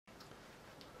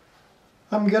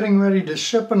I'm getting ready to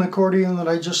ship an accordion that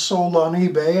I just sold on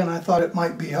eBay, and I thought it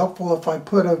might be helpful if I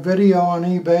put a video on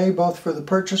eBay, both for the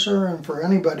purchaser and for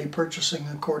anybody purchasing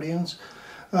accordions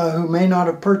who may not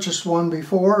have purchased one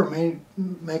before, or may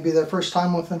be their first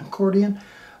time with an accordion,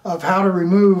 of how to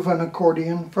remove an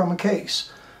accordion from a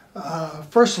case.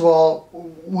 First of all,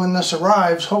 when this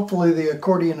arrives, hopefully the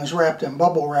accordion is wrapped in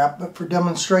bubble wrap, but for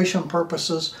demonstration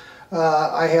purposes,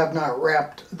 I have not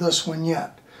wrapped this one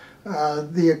yet.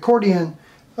 The accordion,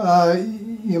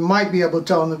 you might be able to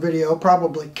tell in the video,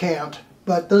 probably can't,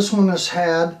 but this one has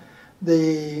had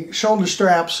the shoulder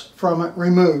straps from it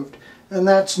removed. And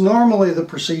that's normally the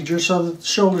procedure, so that the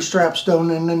shoulder straps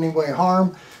don't in any way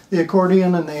harm the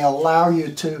accordion, and they allow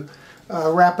you to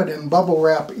wrap it in bubble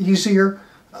wrap easier.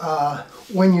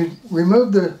 When you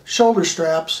remove the shoulder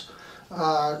straps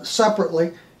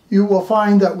separately, you will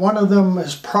find that one of them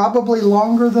is probably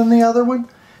longer than the other one,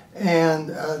 and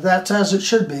that's as it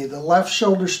should be. The left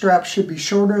shoulder strap should be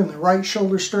shorter and the right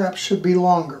shoulder strap should be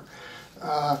longer.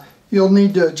 You'll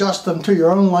need to adjust them to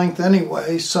your own length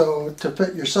anyway, so to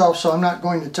fit yourself, so I'm not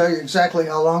going to tell you exactly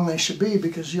how long they should be,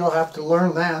 because you'll have to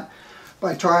learn that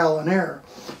by trial and error.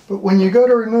 But when you go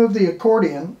to remove the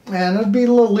accordion, and it'd be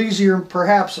a little easier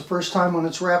perhaps the first time when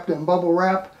it's wrapped in bubble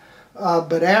wrap,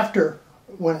 but after,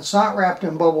 when it's not wrapped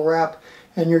in bubble wrap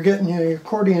and you're getting your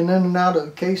accordion in and out of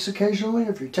the case occasionally,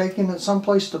 if you're taking it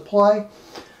someplace to play,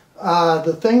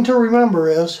 the thing to remember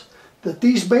is that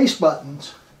these bass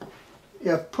buttons,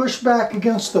 if pushed back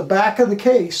against the back of the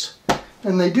case,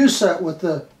 and they do set with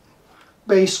the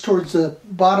base towards the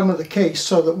bottom of the case,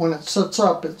 so that when it sits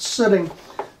up, it's sitting,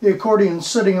 the accordion's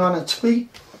sitting on its feet.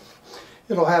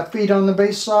 It'll have feet on the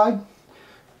bass side,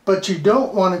 but you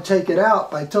don't want to take it out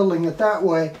by tilting it that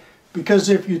way, because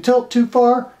if you tilt too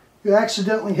far, you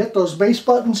accidentally hit those bass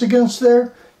buttons against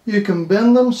there. You can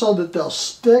bend them so that they'll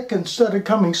stick instead of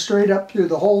coming straight up through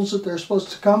the holes that they're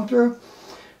supposed to come through.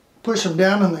 Push them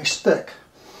down and they stick.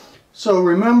 So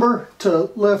remember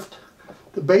to lift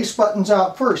the bass buttons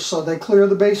out first so they clear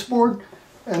the baseboard,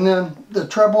 and then the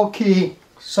treble key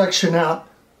section out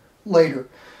later.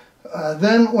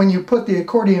 Then when you put the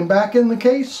accordion back in the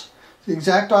case, the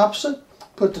exact opposite.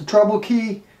 Put the treble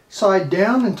key side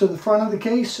down into the front of the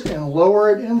case and lower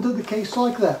it into the case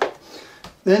like that.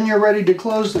 Then you're ready to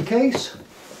close the case.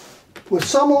 With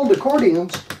some old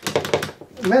accordions,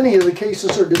 many of the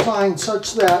cases are designed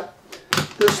such that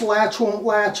this latch won't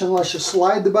latch unless you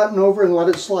slide the button over and let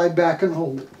it slide back and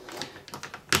hold it.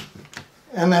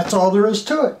 And that's all there is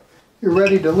to it. You're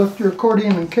ready to lift your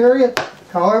accordion and carry it.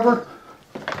 However,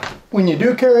 when you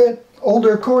do carry it,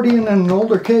 older accordion in an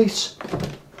older case,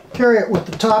 carry it with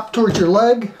the top towards your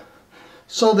leg,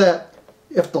 so that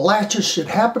if the latches should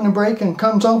happen to break and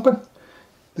comes open,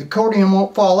 the accordion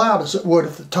won't fall out as it would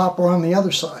if the top were on the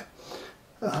other side.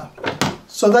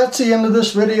 So that's the end of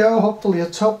this video. Hopefully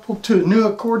it's helpful to a new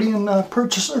accordion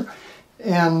purchaser.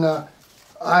 And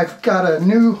I've got a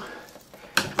new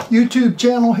YouTube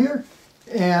channel here,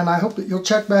 and I hope that you'll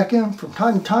check back in. From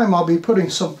time to time I'll be putting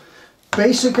some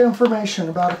basic information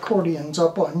about accordions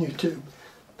up on YouTube.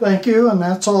 Thank you, and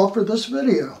that's all for this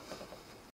video.